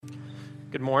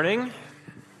Good morning.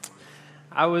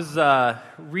 I was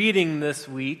reading this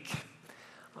week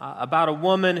about a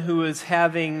woman who was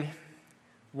having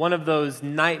one of those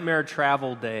nightmare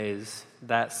travel days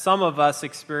that some of us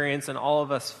experience and all of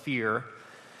us fear.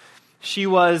 She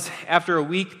was, after a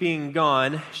week being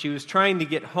gone, she was trying to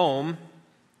get home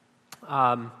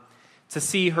to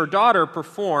see her daughter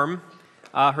perform.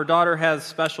 Her daughter has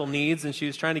special needs, and she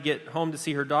was trying to get home to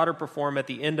see her daughter perform at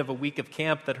the end of a week of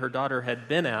camp that her daughter had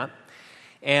been at.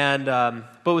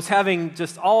 But was having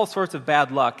just all sorts of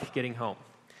bad luck getting home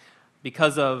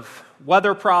because of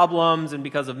weather problems and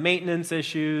because of maintenance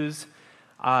issues.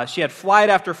 She had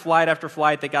flight after flight after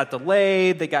flight that got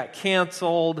delayed, they got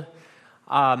canceled.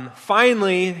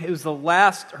 Finally, it was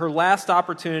her last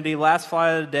opportunity, last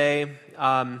flight of the day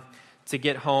to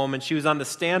get home, and she was on the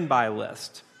standby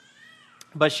list.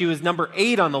 But she was number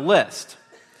 8 on the list.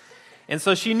 And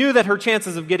so she knew that her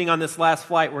chances of getting on this last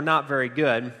flight were not very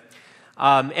good.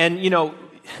 I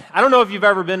don't know if you've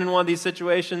ever been in one of these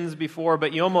situations before,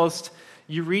 but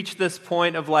you reach this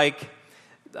point of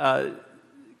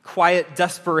quiet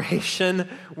desperation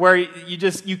where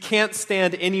you can't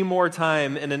stand any more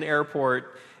time in an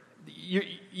airport.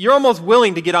 You're almost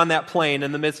willing to get on that plane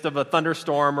in the midst of a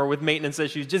thunderstorm or with maintenance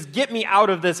issues. Just get me out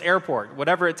of this airport,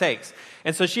 whatever it takes.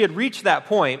 And so she had reached that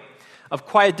point of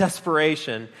quiet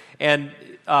desperation, and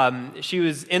she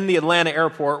was in the Atlanta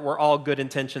airport where all good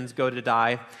intentions go to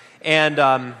die. And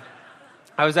I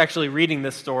was actually reading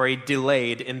this story,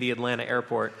 delayed in the Atlanta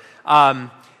airport.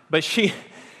 But she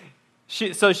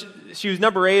was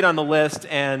number 8 on the list,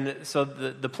 and so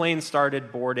the plane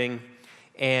started boarding,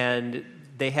 and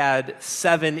they had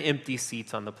 7 empty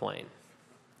seats on the plane.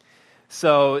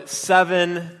 So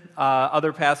 7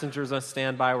 other passengers on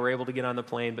standby were able to get on the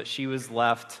plane, but she was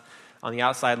left on the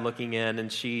outside looking in,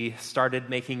 and she started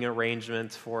making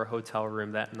arrangements for a hotel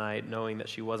room that night, knowing that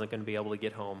she wasn't going to be able to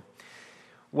get home.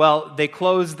 Well, they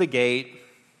closed the gate.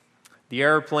 The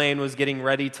airplane was getting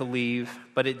ready to leave,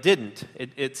 but it didn't.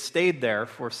 It stayed there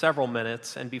for several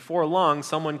minutes, and before long,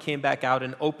 someone came back out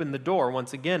and opened the door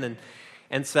once again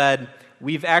and said,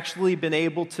 "We've actually been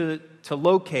able to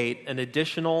locate an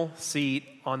additional seat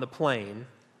on the plane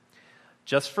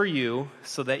just for you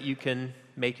so that you can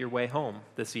make your way home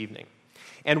this evening."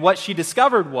 And what she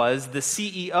discovered was the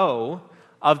CEO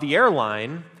of the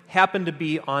airline happened to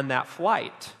be on that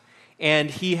flight. And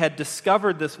he had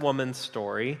discovered this woman's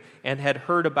story and had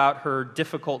heard about her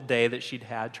difficult day that she'd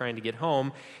had trying to get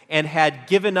home and had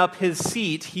given up his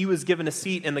seat. He was given a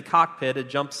seat in the cockpit, a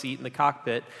jump seat in the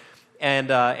cockpit,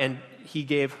 and he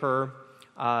gave her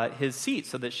his seat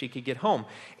so that she could get home.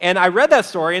 And I read that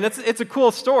story, and it's a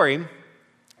cool story,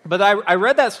 but I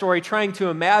read that story trying to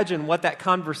imagine what that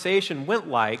conversation went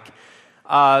like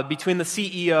between the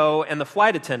CEO and the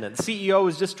flight attendant. The CEO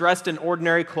was just dressed in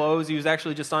ordinary clothes. He was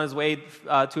actually just on his way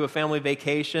to a family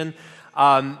vacation.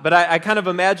 But I kind of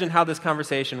imagine how this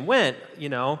conversation went.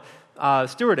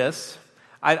 Stewardess,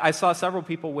 I saw several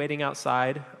people waiting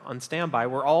outside on standby.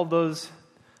 Were all those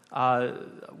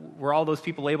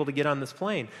people able to get on this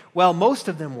plane? Well, most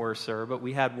of them were, sir, but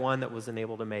we had one that wasn't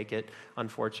able to make it,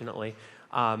 unfortunately.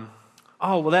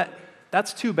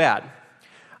 That's too bad.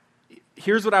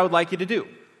 Here's what I would like you to do.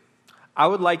 I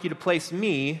would like you to place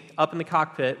me up in the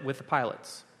cockpit with the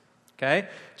pilots. Okay?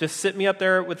 Just sit me up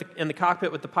there in the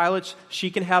cockpit with the pilots.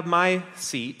 She can have my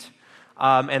seat,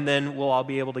 and then we'll all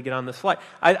be able to get on this flight.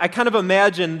 I kind of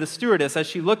imagine the stewardess as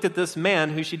she looked at this man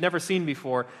who she'd never seen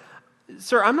before.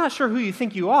 "Sir, I'm not sure who you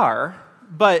think you are,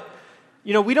 but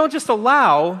we don't just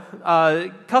allow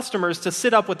customers to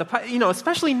sit up with the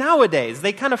especially nowadays.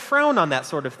 They kind of frown on that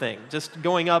sort of thing, just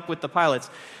going up with the pilots.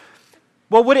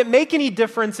 Well, would it make any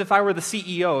difference if I were the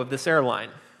CEO of this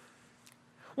airline?"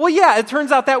 Well, yeah, it turns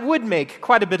out that would make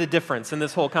quite a bit of difference in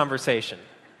this whole conversation.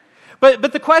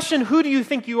 But the question, who do you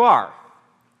think you are?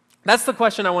 That's the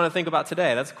question I want to think about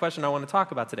today. That's the question I want to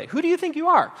talk about today. Who do you think you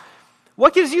are?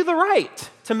 What gives you the right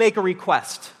to make a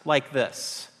request like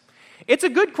this? It's a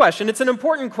good question. It's an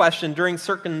important question during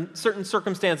certain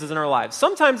circumstances in our lives.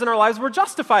 Sometimes in our lives, we're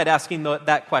justified asking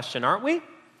that question, aren't we?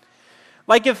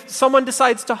 Like if someone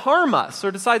decides to harm us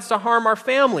or decides to harm our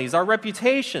families, our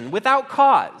reputation, without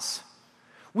cause,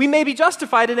 we may be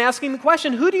justified in asking the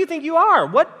question, who do you think you are?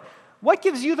 What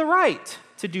gives you the right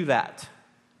to do that?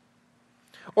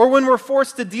 Or when we're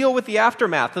forced to deal with the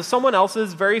aftermath of someone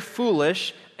else's very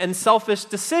foolish and selfish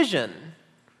decision,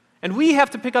 and we have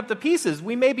to pick up the pieces,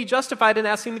 we may be justified in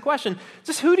asking the question,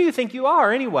 just who do you think you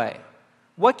are anyway?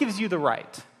 What gives you the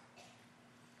right?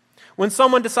 When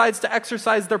someone decides to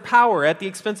exercise their power at the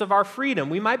expense of our freedom,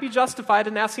 we might be justified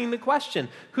in asking the question,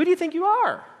 who do you think you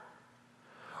are?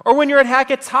 Or when you're at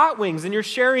Hackett's Hot Wings and you're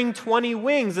sharing 20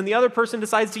 wings and the other person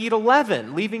decides to eat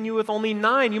 11, leaving you with only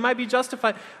 9, you might be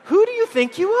justified. Who do you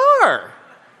think you are?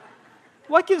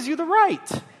 What gives you the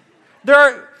right?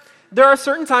 There are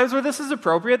certain times where this is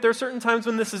appropriate. There are certain times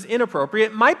when this is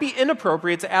inappropriate. It might be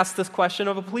inappropriate to ask this question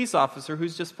of a police officer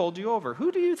who's just pulled you over.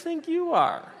 Who do you think you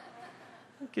are?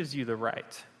 What gives you the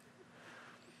right?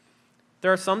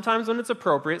 There are some times when it's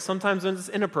appropriate, sometimes when it's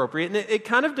inappropriate, and it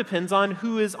kind of depends on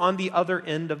who is on the other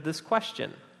end of this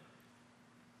question.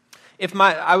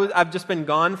 I've just been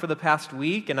gone for the past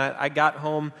week, and I got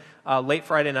home late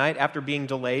Friday night after being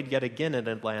delayed yet again in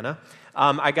Atlanta.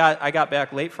 I got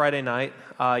back late Friday night.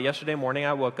 Yesterday morning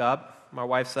I woke up. My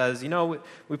wife says,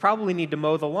 we probably need to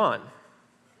mow the lawn.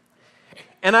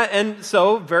 And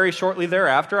so very shortly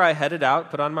thereafter, I headed out,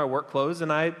 put on my work clothes,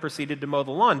 and I proceeded to mow the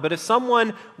lawn. But if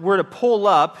someone were to pull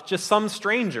up, just some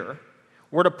stranger,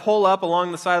 were to pull up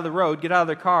along the side of the road, get out of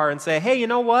their car, and say, hey, you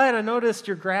know what? I noticed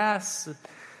your grass,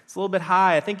 it's a little bit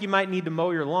high. I think you might need to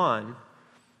mow your lawn.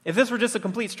 If this were just a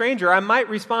complete stranger, I might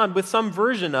respond with some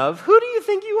version of, who do you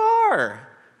think you are?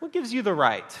 What gives you the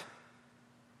right?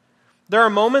 There are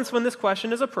moments when this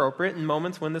question is appropriate and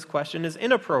moments when this question is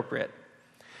inappropriate.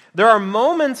 There are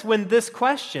moments when this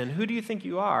question, who do you think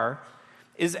you are,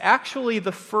 is actually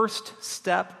the first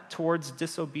step towards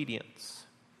disobedience.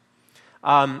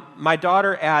 My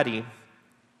daughter, Addie,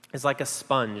 is like a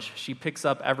sponge. She picks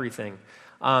up everything,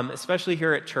 especially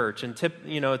here at church. And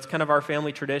it's kind of our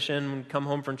family tradition. When we come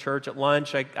home from church at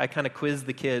lunch, I kind of quiz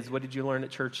the kids. What did you learn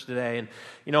at church today? And,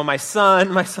 my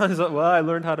son is like, well, I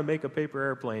learned how to make a paper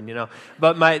airplane,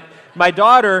 But my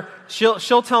daughter,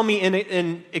 she'll tell me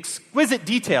in exquisite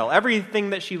detail everything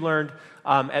that she learned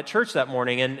at church that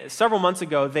morning. And several months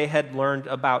ago, they had learned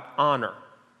about honor.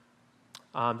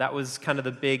 That was kind of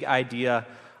the big idea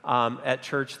at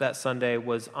church that Sunday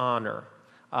was honor.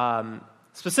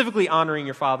 Specifically honoring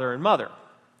your father and mother.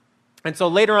 And so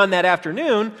later on that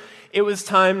afternoon, it was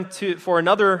time for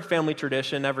another family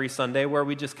tradition every Sunday where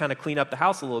we just kind of clean up the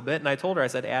house a little bit. And I told her, I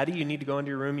said, Addie, you need to go into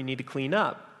your room, you need to clean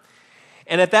up.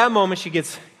 And at that moment, she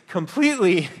gets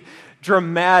completely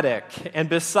dramatic and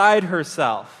beside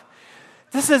herself.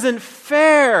 This isn't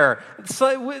fair.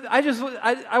 So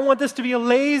I want this to be a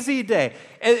lazy day.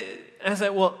 And I said,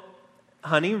 well,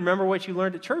 honey, remember what you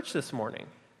learned at church this morning?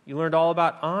 You learned all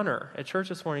about honor at church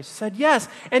this morning. She said, yes.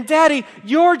 And Daddy,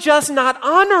 you're just not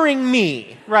honoring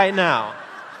me right now.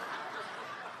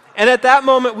 And at that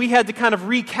moment, we had to kind of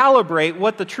recalibrate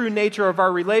what the true nature of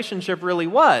our relationship really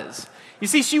was. You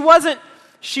see, she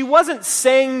wasn't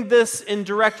saying this in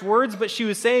direct words, but she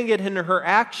was saying it in her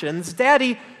actions.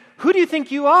 Daddy, who do you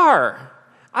think you are?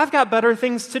 I've got better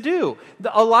things to do.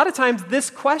 A lot of times,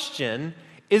 this question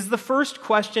is the first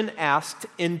question asked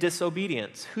in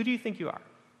disobedience. Who do you think you are?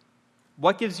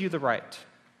 What gives you the right?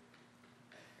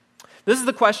 This is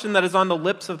the question that is on the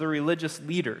lips of the religious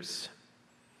leaders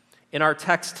in our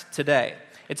text today.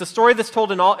 It's a story that's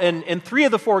told in 3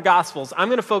 of the 4 Gospels. I'm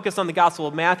going to focus on the Gospel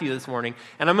of Matthew this morning,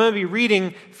 and I'm going to be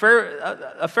reading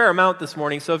a fair amount this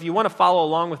morning, so if you want to follow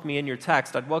along with me in your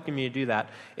text, I'd welcome you to do that.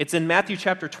 It's in Matthew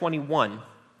chapter 21,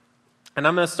 and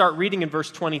I'm going to start reading in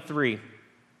verse 23.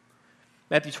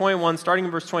 Matthew 21, starting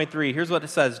in verse 23, here's what it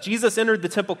says. Jesus entered the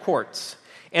temple courts,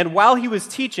 and while he was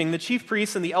teaching, the chief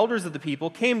priests and the elders of the people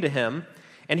came to him,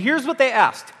 and here's what they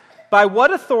asked. By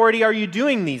what authority are you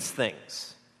doing these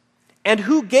things? And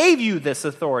who gave you this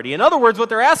authority? In other words, what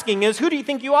they're asking is, who do you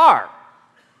think you are?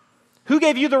 Who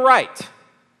gave you the right?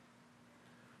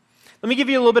 Let me give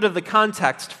you a little bit of the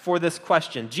context for this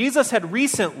question. Jesus had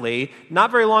recently,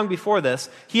 not very long before this,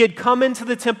 he had come into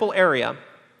the temple area.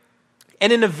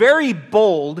 And in a very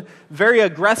bold, very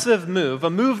aggressive move,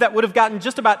 a move that would have gotten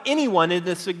just about anyone in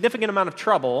a significant amount of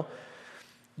trouble,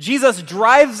 Jesus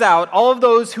drives out all of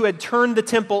those who had turned the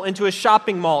temple into a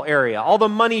shopping mall area, all the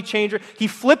money changers. He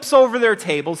flips over their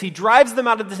tables. He drives them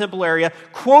out of the temple area,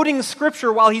 quoting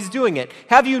scripture while he's doing it.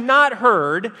 Have you not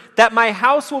heard that my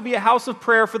house will be a house of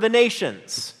prayer for the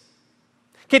nations?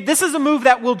 Okay, this is a move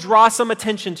that will draw some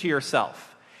attention to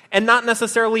yourself, and not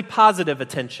necessarily positive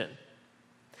attention.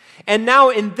 And now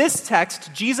in this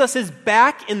text, Jesus is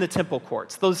back in the temple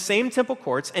courts, those same temple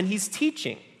courts, and he's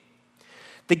teaching.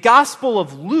 The Gospel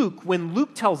of Luke, when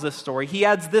Luke tells this story, he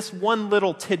adds this one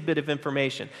little tidbit of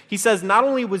information. He says not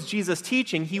only was Jesus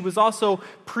teaching, he was also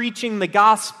preaching the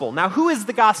gospel. Now, who is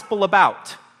the gospel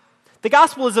about? The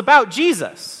gospel is about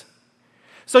Jesus.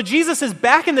 So Jesus is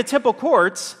back in the temple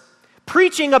courts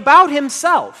preaching about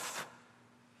himself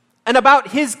and about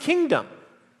his kingdom.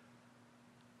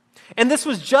 And this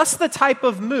was just the type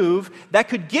of move that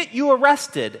could get you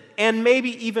arrested, and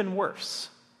maybe even worse.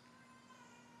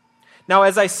 Now,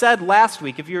 as I said last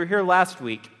week, if you were here last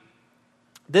week,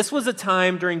 this was a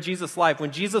time during Jesus' life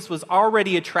when Jesus was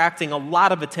already attracting a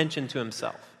lot of attention to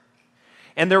himself.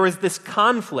 And there was this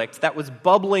conflict that was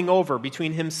bubbling over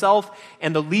between himself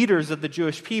and the leaders of the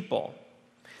Jewish people.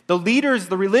 The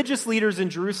religious leaders in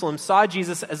Jerusalem saw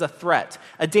Jesus as a threat,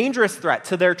 a dangerous threat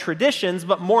to their traditions,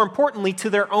 but more importantly, to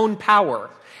their own power.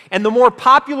 And the more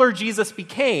popular Jesus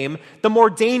became, the more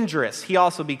dangerous he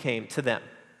also became to them.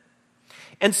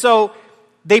 And so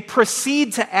they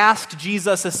proceed to ask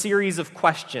Jesus a series of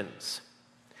questions.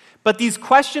 But these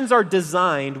questions are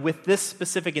designed with this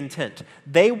specific intent.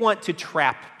 They want to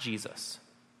trap Jesus.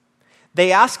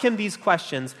 They ask him these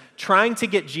questions, trying to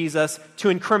get Jesus to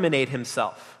incriminate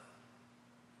himself,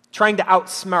 trying to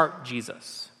outsmart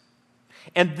Jesus.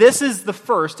 And this is the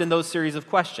first in those series of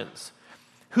questions.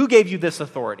 Who gave you this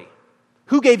authority?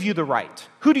 Who gave you the right?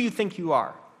 Who do you think you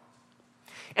are?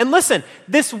 And listen,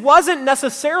 this wasn't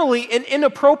necessarily an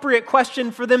inappropriate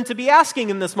question for them to be asking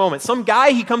in this moment. Some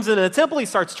guy, he comes into the temple, he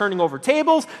starts turning over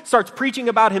tables, starts preaching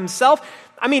about himself.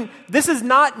 I mean, this is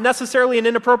not necessarily an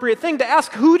inappropriate thing to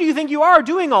ask. Who do you think you are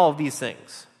doing all of these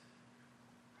things?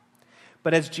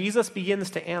 But as Jesus begins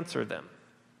to answer them,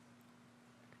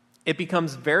 it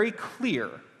becomes very clear,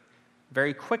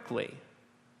 very quickly,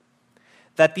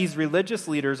 that these religious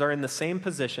leaders are in the same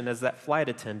position as that flight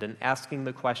attendant asking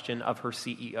the question of her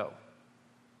CEO.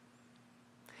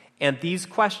 And these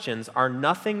questions are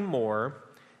nothing more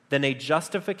than a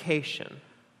justification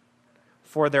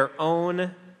for their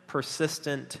own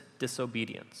persistent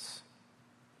disobedience.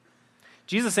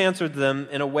 Jesus answered them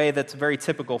in a way that's very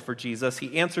typical for Jesus.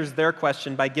 He answers their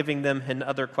question by giving them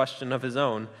another question of his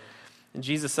own. And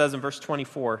Jesus says in verse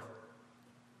 24,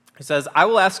 he says, I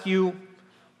will ask you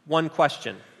one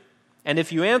question, and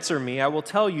if you answer me, I will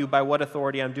tell you by what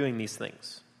authority I'm doing these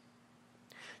things.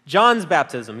 John's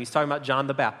baptism, he's talking about John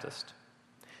the Baptist.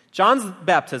 John's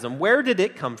baptism, where did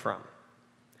it come from?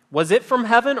 Was it from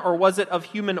heaven or was it of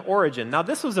human origin? Now,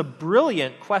 this was a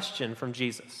brilliant question from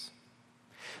Jesus.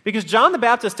 Because John the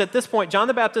Baptist, at this point, John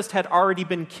the Baptist had already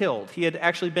been killed. He had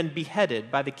actually been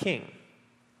beheaded by the king.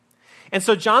 And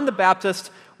so John the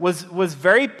Baptist was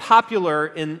very popular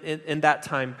in that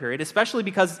time period, especially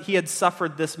because he had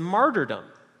suffered this martyrdom.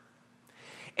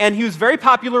 And he was very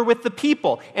popular with the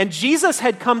people. And Jesus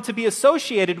had come to be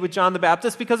associated with John the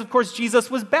Baptist because, of course,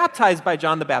 Jesus was baptized by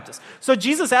John the Baptist. So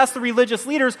Jesus asked the religious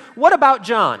leaders, what about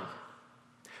John?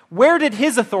 Where did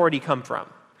his authority come from?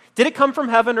 Did it come from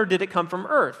heaven or did it come from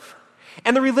earth?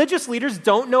 And the religious leaders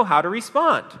don't know how to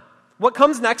respond. What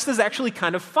comes next is actually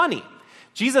kind of funny.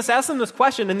 Jesus asks them this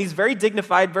question, and these very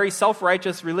dignified, very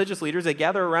self-righteous religious leaders, they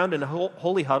gather around in a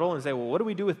holy huddle and say, well, what do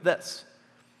we do with this?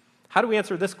 How do we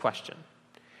answer this question?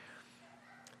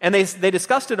 And they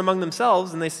discussed it among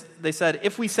themselves, and they said,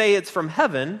 if we say it's from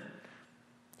heaven,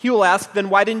 he will ask, then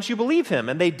why didn't you believe him?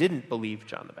 And they didn't believe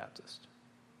John the Baptist.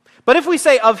 But if we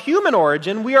say of human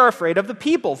origin, we are afraid of the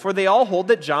people, for they all hold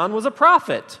that John was a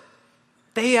prophet.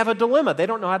 They have a dilemma. They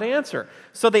don't know how to answer.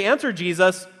 So they answer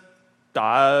Jesus, we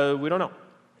don't know.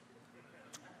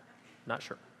 Not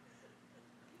sure.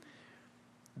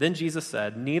 Then Jesus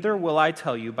said, neither will I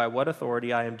tell you by what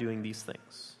authority I am doing these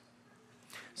things.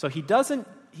 So he doesn't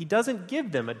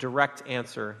give them a direct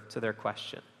answer to their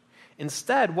question.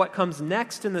 Instead, what comes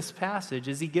next in this passage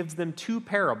is he gives them two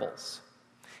parables.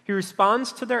 He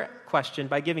responds to their question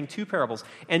by giving two parables.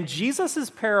 And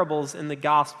Jesus' parables in the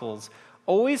Gospels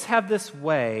always have this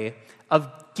way of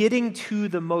getting to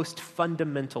the most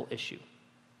fundamental issue.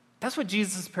 That's what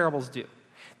Jesus' parables do.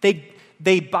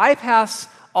 They bypass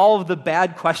all of the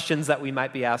bad questions that we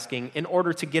might be asking in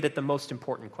order to get at the most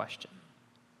important question,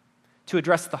 to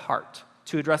address the heart,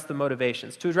 to address the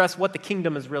motivations, to address what the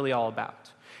kingdom is really all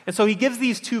about. And so he gives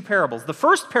these two parables. The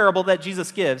first parable that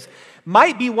Jesus gives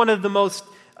might be one of the most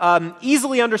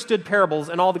easily understood parables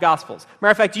in all the Gospels.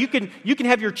 Matter of fact, you can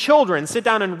have your children sit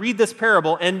down and read this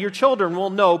parable, and your children will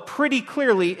know pretty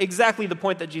clearly exactly the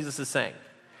point that Jesus is saying.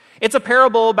 It's a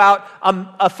parable about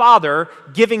a father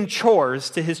giving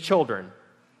chores to his children,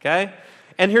 okay?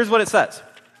 And here's what it says.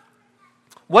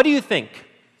 What do you think?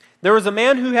 There was a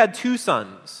man who had 2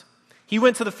 sons. He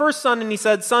went to the first son and he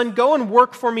said, son, go and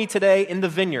work for me today in the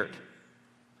vineyard.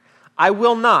 I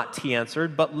will not, he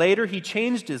answered, but later he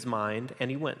changed his mind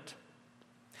and he went.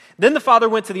 Then the father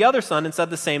went to the other son and said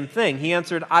the same thing. He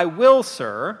answered, I will,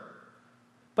 sir,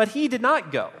 but he did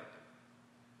not go.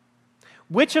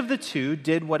 Which of the two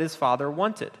did what his father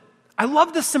wanted? I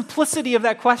love the simplicity of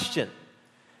that question.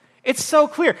 It's so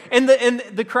clear. And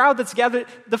the crowd that's gathered,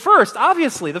 the first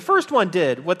one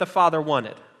did what the father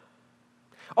wanted.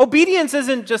 Obedience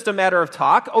isn't just a matter of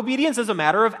talk. Obedience is a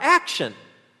matter of action.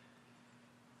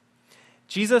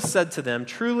 Jesus said to them,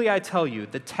 "Truly I tell you,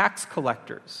 the tax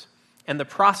collectors and the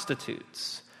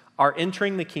prostitutes are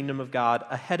entering the kingdom of God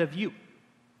ahead of you.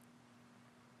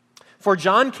 For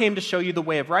John came to show you the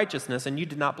way of righteousness, and you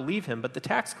did not believe him, but the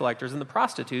tax collectors and the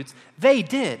prostitutes, they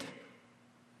did.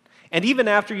 And even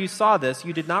after you saw this,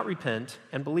 you did not repent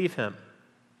and believe him."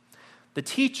 The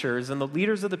teachers and the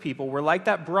leaders of the people were like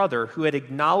that brother who had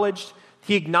acknowledged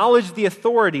the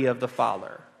authority of the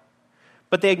Father.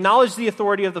 But they acknowledged the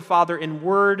authority of the Father in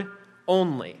word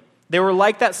only. They were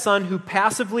like that son who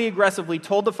passively aggressively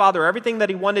told the Father everything that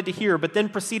he wanted to hear, but then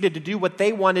proceeded to do what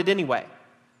they wanted anyway.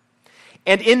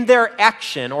 And in their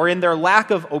action, or in their lack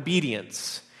of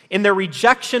obedience, in their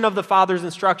rejection of the Father's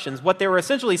instructions, what they were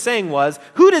essentially saying was,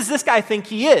 "Who does this guy think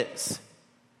he is?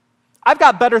 I've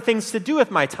got better things to do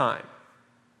with my time."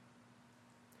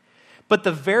 But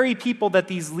the very people that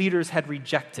these leaders had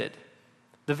rejected,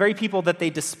 the very people that they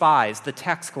despised, the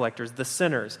tax collectors, the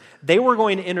sinners, they were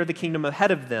going to enter the kingdom ahead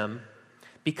of them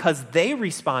because they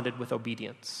responded with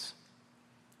obedience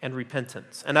and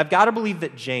repentance. And I've got to believe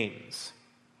that James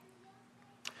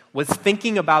was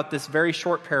thinking about this very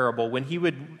short parable when he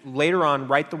would later on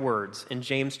write the words in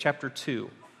James chapter 2.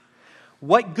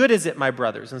 "What good is it, my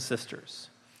brothers and sisters,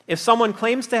 if someone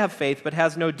claims to have faith but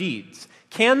has no deeds?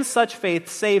 Can such faith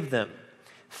save them?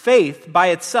 Faith by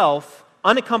itself,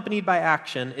 unaccompanied by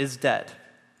action, is dead.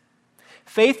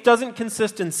 Faith doesn't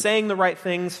consist in saying the right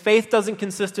things. Faith doesn't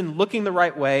consist in looking the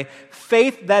right way.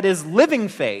 Faith that is living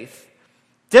faith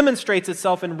demonstrates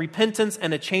itself in repentance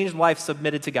and a changed life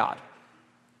submitted to God."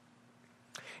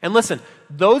 And listen,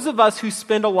 those of us who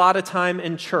spend a lot of time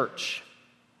in church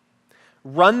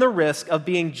run the risk of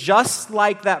being just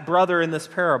like that brother in this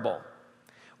parable.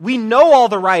 We know all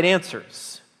the right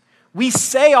answers. We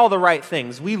say all the right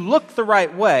things. We look the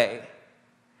right way.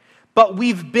 But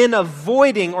we've been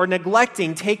avoiding or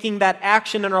neglecting taking that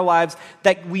action in our lives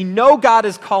that we know God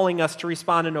is calling us to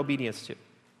respond in obedience to.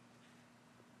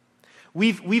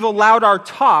 We've allowed our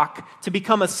talk to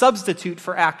become a substitute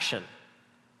for action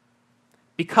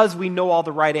because we know all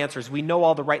the right answers. We know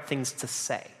all the right things to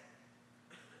say.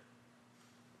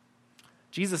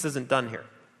 Jesus isn't done here.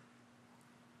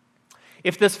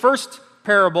 If this first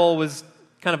parable was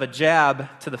kind of a jab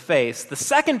to the face, the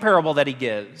second parable that he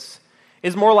gives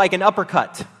is more like an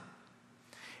uppercut.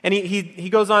 And he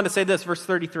goes on to say this, verse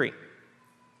 33.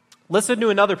 "Listen to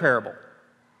another parable.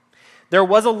 There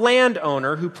was a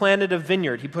landowner who planted a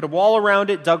vineyard. He put a wall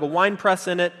around it, dug a winepress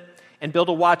in it, and built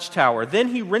a watchtower. Then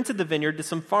he rented the vineyard to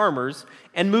some farmers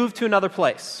and moved to another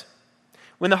place.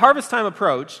 When the harvest time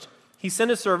approached, he sent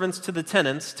his servants to the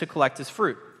tenants to collect his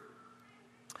fruit.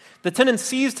 The tenants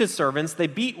seized his servants, they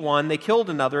beat one, they killed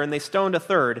another, and they stoned a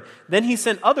third. Then he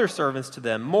sent other servants to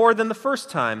them, more than the first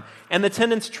time, and the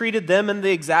tenants treated them in the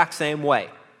exact same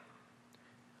way.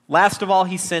 Last of all,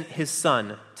 he sent his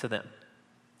son to them.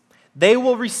 'They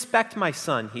will respect my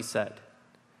son,' he said.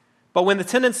 But when the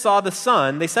tenants saw the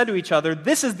son, they said to each other,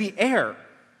 'This is the heir.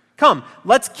 Come,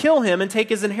 let's kill him and take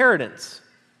his inheritance.'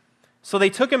 So they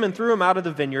took him and threw him out of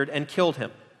the vineyard and killed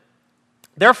him.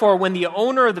 Therefore, when the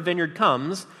owner of the vineyard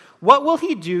comes, what will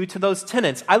he do to those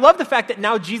tenants?" I love the fact that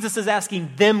now Jesus is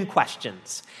asking them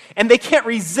questions. And they can't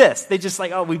resist. They just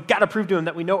like, "Oh, we've got to prove to him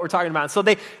that we know what we're talking about." So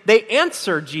they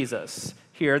answer Jesus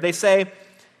here. They say,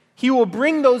 "He will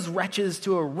bring those wretches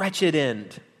to a wretched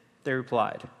end," they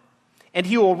replied. "And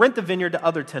he will rent the vineyard to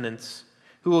other tenants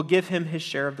who will give him his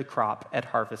share of the crop at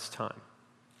harvest time."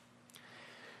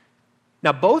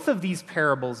 Now, both of these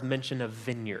parables mention a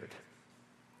vineyard.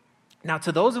 Now,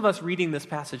 to those of us reading this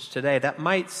passage today, that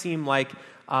might seem like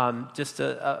just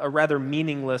a rather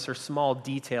meaningless or small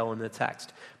detail in the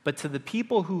text. But to the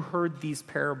people who heard these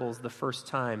parables the first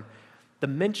time, the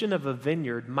mention of a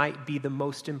vineyard might be the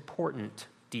most important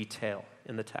detail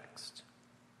in the text.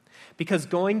 Because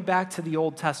going back to the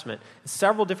Old Testament,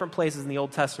 several different places in the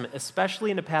Old Testament,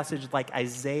 especially in a passage like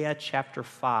Isaiah chapter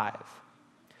 5,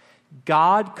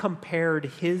 God compared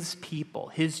his people,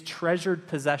 his treasured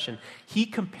possession, he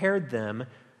compared them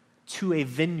to a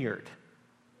vineyard.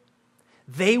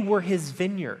 They were his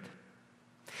vineyard.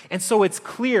 And so it's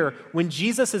clear when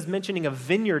Jesus is mentioning a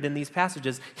vineyard in these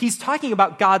passages, he's talking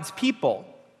about God's people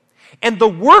and the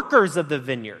workers of the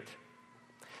vineyard.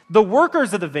 The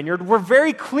workers of the vineyard were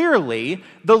very clearly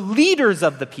the leaders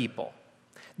of the people,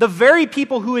 the very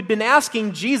people who had been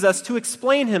asking Jesus to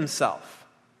explain himself.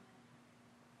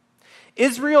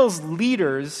 Israel's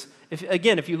leaders,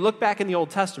 if you look back in the Old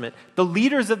Testament, the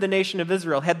leaders of the nation of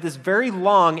Israel had this very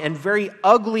long and very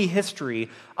ugly history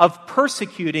of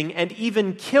persecuting and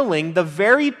even killing the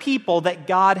very people that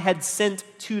God had sent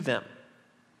to them.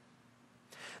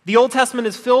 The Old Testament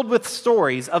is filled with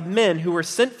stories of men who were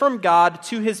sent from God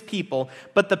to his people,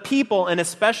 but the people, and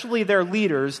especially their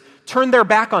leaders, turned their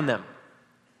back on them.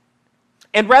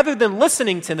 And rather than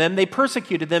listening to them, they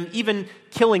persecuted them, even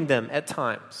killing them at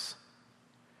times.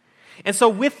 And so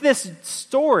with this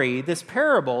story, this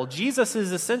parable, Jesus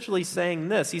is essentially saying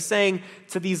this. He's saying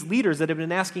to these leaders that have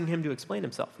been asking him to explain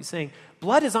himself, he's saying,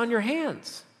 blood is on your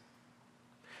hands.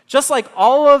 Just like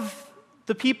all of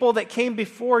the people that came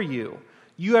before you,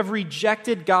 you have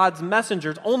rejected God's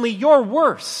messengers, only you're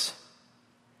worse.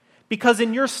 Because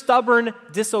in your stubborn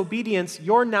disobedience,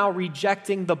 you're now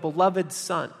rejecting the beloved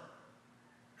Son.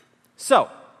 So,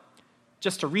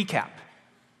 just to recap,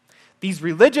 these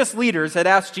religious leaders had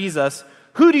asked Jesus,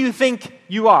 "Who do you think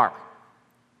you are?"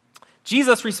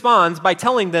 Jesus responds by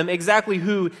telling them exactly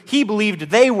who he believed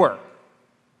they were.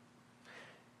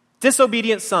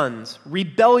 Disobedient sons,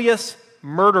 rebellious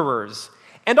murderers,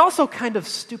 and also kind of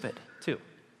stupid, too.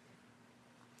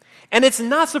 And it's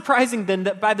not surprising then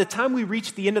that by the time we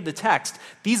reach the end of the text,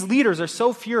 these leaders are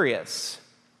so furious.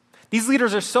 These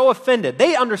leaders are so offended.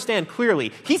 They understand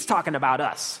clearly, he's talking about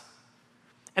us.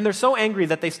 And they're so angry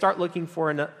that they start looking for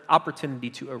an opportunity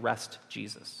to arrest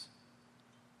Jesus.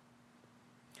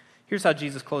 Here's how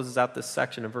Jesus closes out this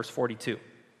section in verse 42.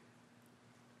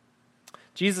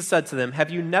 Jesus said to them, "Have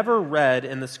you never read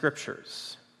in the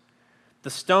Scriptures, the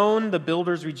stone the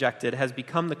builders rejected has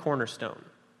become the cornerstone?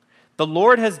 The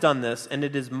Lord has done this, and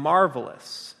it is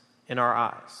marvelous in our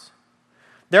eyes.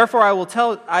 Therefore,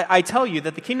 I tell you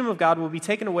that the kingdom of God will be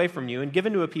taken away from you and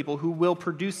given to a people who will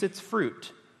produce its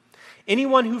fruit.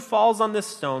 Anyone who falls on this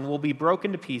stone will be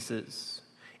broken to pieces.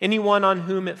 Anyone on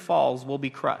whom it falls will be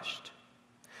crushed."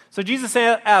 So Jesus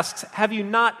asks, have you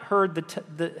not heard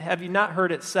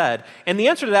it said? And the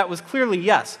answer to that was clearly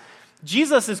yes.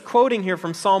 Jesus is quoting here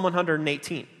from Psalm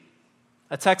 118,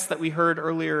 a text that we heard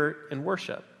earlier in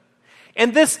worship.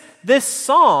 And this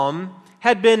psalm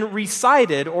had been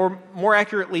recited, or more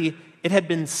accurately, it had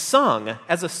been sung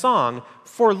as a song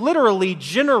for literally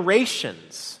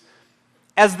generations.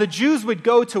 As the Jews would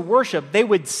go to worship, they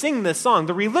would sing this song.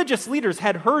 The religious leaders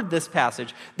had heard this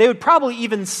passage. They would probably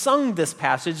even sung this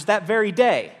passage that very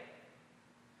day.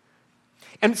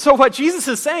 And so what Jesus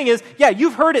is saying is, yeah,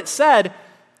 you've heard it said,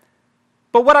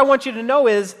 but what I want you to know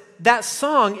is that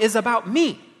song is about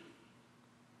me.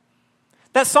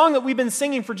 That song that we've been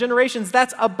singing for generations,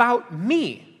 that's about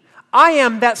me. I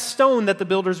am that stone that the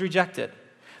builders rejected.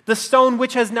 The stone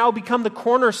which has now become the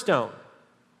cornerstone,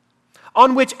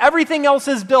 on which everything else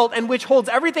is built and which holds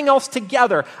everything else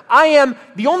together. I am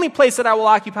the only place that I will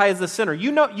occupy as the center.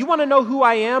 You want to know who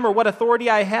I am or what authority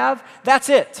I have? That's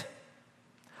it.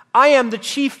 I am the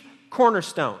chief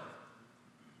cornerstone,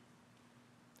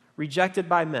 rejected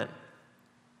by men.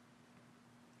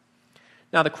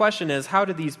 Now the question is, how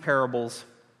do these parables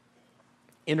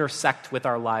intersect with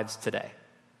our lives today?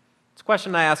 It's a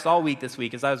question I asked all week this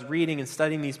week as I was reading and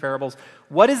studying these parables.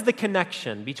 What is the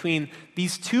connection between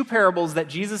these two parables that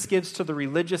Jesus gives to the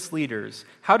religious leaders?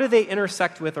 How do they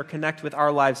intersect with or connect with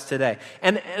our lives today?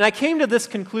 And I came to this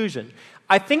conclusion.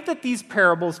 I think that these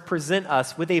parables present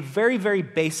us with a very, very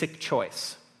basic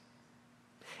choice.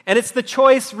 And it's the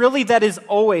choice really that is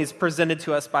always presented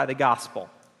to us by the gospel.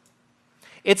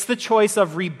 It's the choice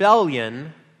of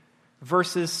rebellion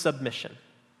versus submission.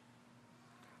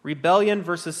 Rebellion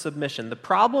versus submission. The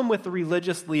problem with the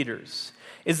religious leaders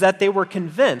is that they were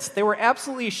convinced, they were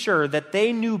absolutely sure that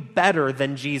they knew better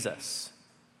than Jesus.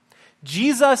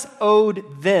 Jesus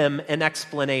owed them an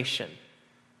explanation.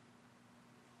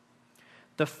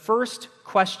 The first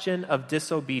question of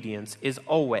disobedience is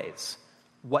always,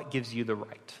 what gives you the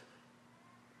right?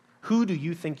 Who do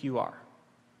you think you are?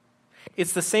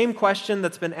 It's the same question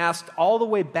that's been asked all the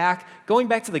way back, going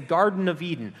back to the Garden of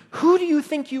Eden. Who do you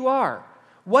think you are?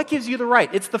 What gives you the right?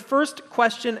 It's the first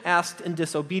question asked in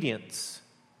disobedience.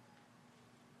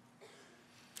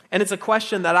 And it's a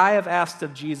question that I have asked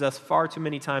of Jesus far too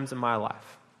many times in my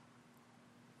life.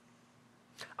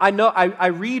 I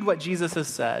read what Jesus has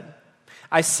said.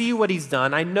 I see what he's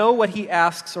done. I know what he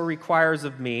asks or requires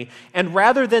of me. And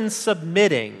rather than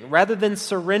submitting, rather than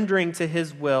surrendering to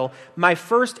his will, my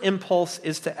first impulse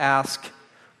is to ask,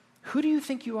 who do you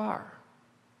think you are?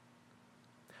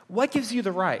 What gives you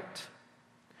the right?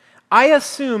 I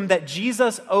assume that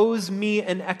Jesus owes me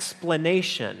an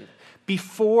explanation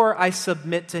before I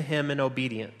submit to him in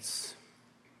obedience.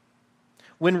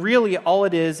 When really all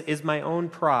it is my own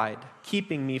pride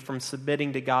keeping me from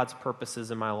submitting to God's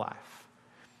purposes in my life.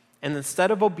 And instead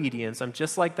of obedience, I'm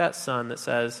just like that son that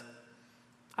says,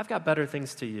 I've got better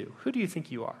things to do. Who do you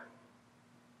think you are?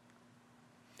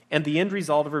 And the end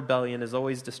result of rebellion is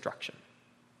always destruction.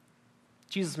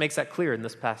 Jesus makes that clear in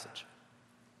this passage.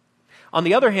 On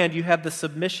the other hand, you have the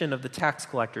submission of the tax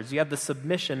collectors. You have the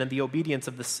submission and the obedience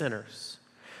of the sinners.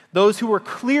 Those who were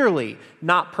clearly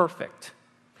not perfect.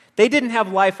 They didn't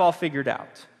have life all figured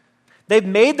out. They've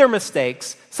made their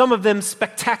mistakes, some of them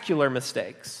spectacular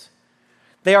mistakes.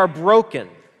 They are broken.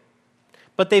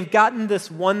 But they've gotten this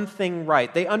one thing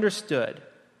right. They understood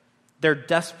their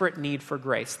desperate need for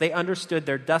grace. They understood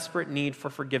their desperate need for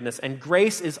forgiveness. And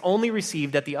grace is only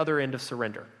received at the other end of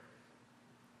surrender.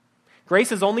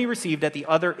 Grace is only received at the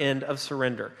other end of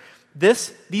surrender.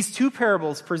 These two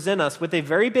parables present us with a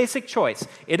very basic choice.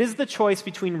 It is the choice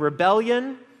between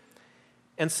rebellion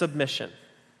and submission.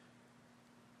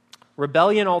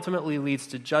 Rebellion ultimately leads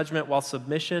to judgment, while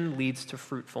submission leads to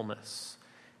fruitfulness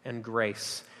and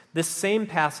grace. This same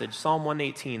passage, Psalm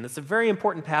 118, that's a very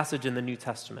important passage in the New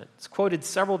Testament. It's quoted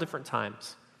several different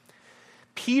times.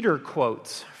 Peter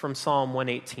quotes from Psalm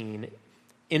 118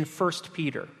 in 1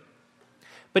 Peter.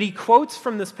 But he quotes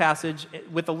from this passage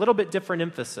with a little bit different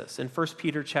emphasis in 1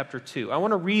 Peter chapter 2. I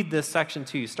want to read this section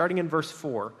to you, starting in verse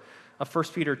 4 of 1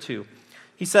 Peter 2.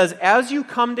 He says, "As you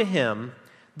come to him,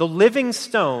 the living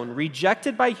stone,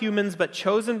 rejected by humans but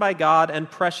chosen by God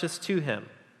and precious to him,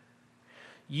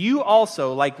 you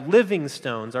also, like living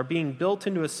stones, are being built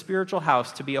into a spiritual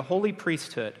house to be a holy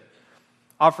priesthood,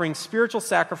 offering spiritual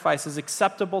sacrifices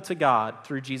acceptable to God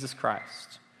through Jesus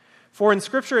Christ. For in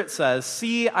Scripture it says,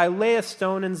 'See, I lay a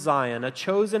stone in Zion, a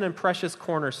chosen and precious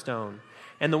cornerstone,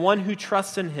 and the one who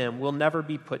trusts in him will never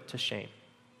be put to shame.'"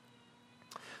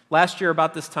 Last year,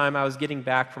 about this time, I was getting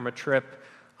back from a trip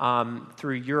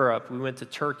through Europe. We went to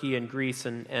Turkey and Greece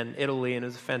and Italy, and it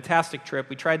was a fantastic trip.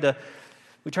 We tried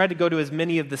to go to as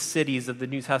many of the cities of the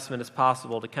New Testament as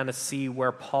possible to kind of see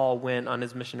where Paul went on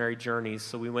his missionary journeys.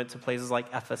 So we went to places like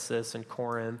Ephesus and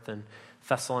Corinth and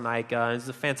Thessalonica. And it was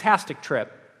a fantastic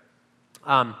trip.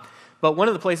 But one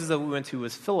of the places that we went to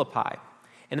was Philippi.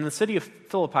 And in the city of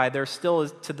Philippi, there still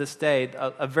is, to this day,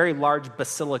 a very large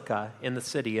basilica in the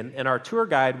city. And our tour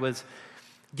guide was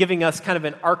giving us kind of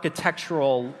an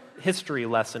architectural history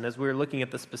lesson as we were looking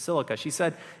at this basilica. She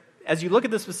said, as you look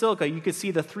at this basilica, you could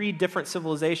see the three different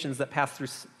civilizations that passed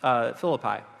through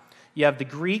Philippi. You have the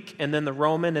Greek, and then the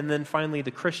Roman, and then finally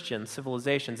the Christian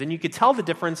civilizations. And you could tell the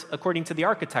difference according to the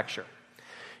architecture.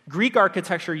 Greek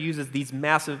architecture uses these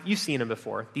massive, you've seen them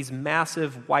before, these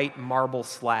massive white marble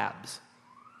slabs.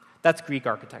 That's Greek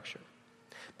architecture.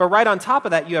 But right on top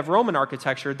of that, you have Roman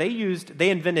architecture. They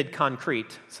invented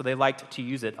concrete, so they liked to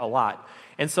use it a lot.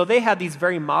 And so they had these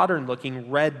very modern-looking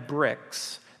red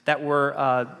bricks that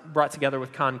were brought together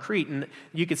with concrete. And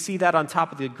you could see that on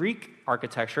top of the Greek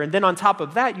architecture. And then on top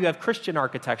of that, you have Christian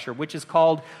architecture, which is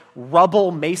called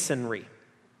rubble masonry.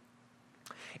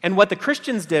 And what the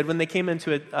Christians did when they came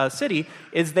into a city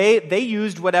is they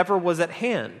used whatever was at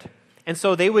hand. And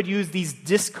so they would use these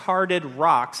discarded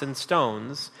rocks and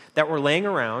stones that were laying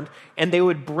around, and they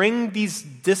would bring this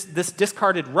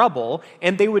discarded rubble,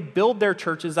 and they would build their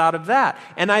churches out of that.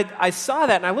 And I saw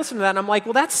that, and I listened to that, and I'm like,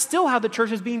 well, that's still how the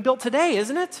church is being built today,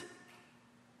 isn't it?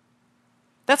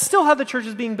 That's still how the church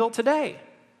is being built today.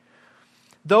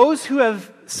 Those who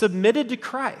have submitted to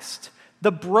Christ,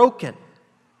 the broken,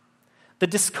 the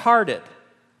discarded,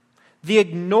 the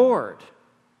ignored,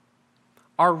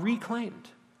 are reclaimed,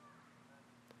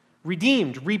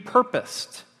 redeemed,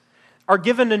 repurposed, are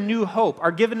given a new hope,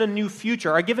 are given a new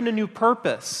future, are given a new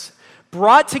purpose,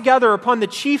 brought together upon the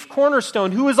chief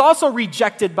cornerstone, who is also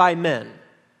rejected by men,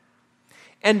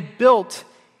 and built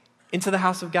into the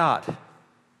house of God.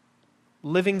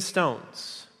 Living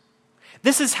stones.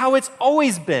 This is how it's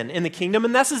always been in the kingdom,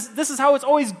 and this is how it's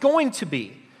always going to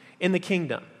be in the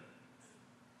kingdom.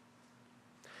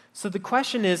 So the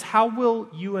question is, how will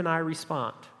you and I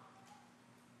respond?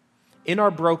 In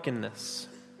our brokenness,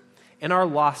 in our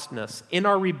lostness, in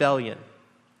our rebellion.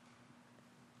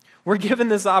 We're given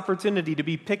this opportunity to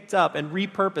be picked up and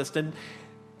repurposed and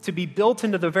to be built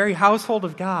into the very household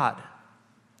of God.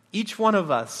 Each one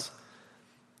of us,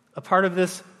 a part of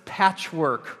this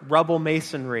patchwork rubble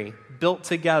masonry built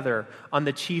together on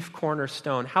the chief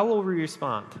cornerstone. How will we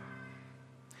respond?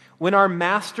 When our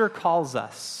master calls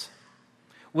us,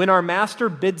 when our master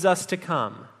bids us to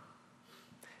come,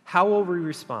 how will we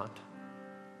respond?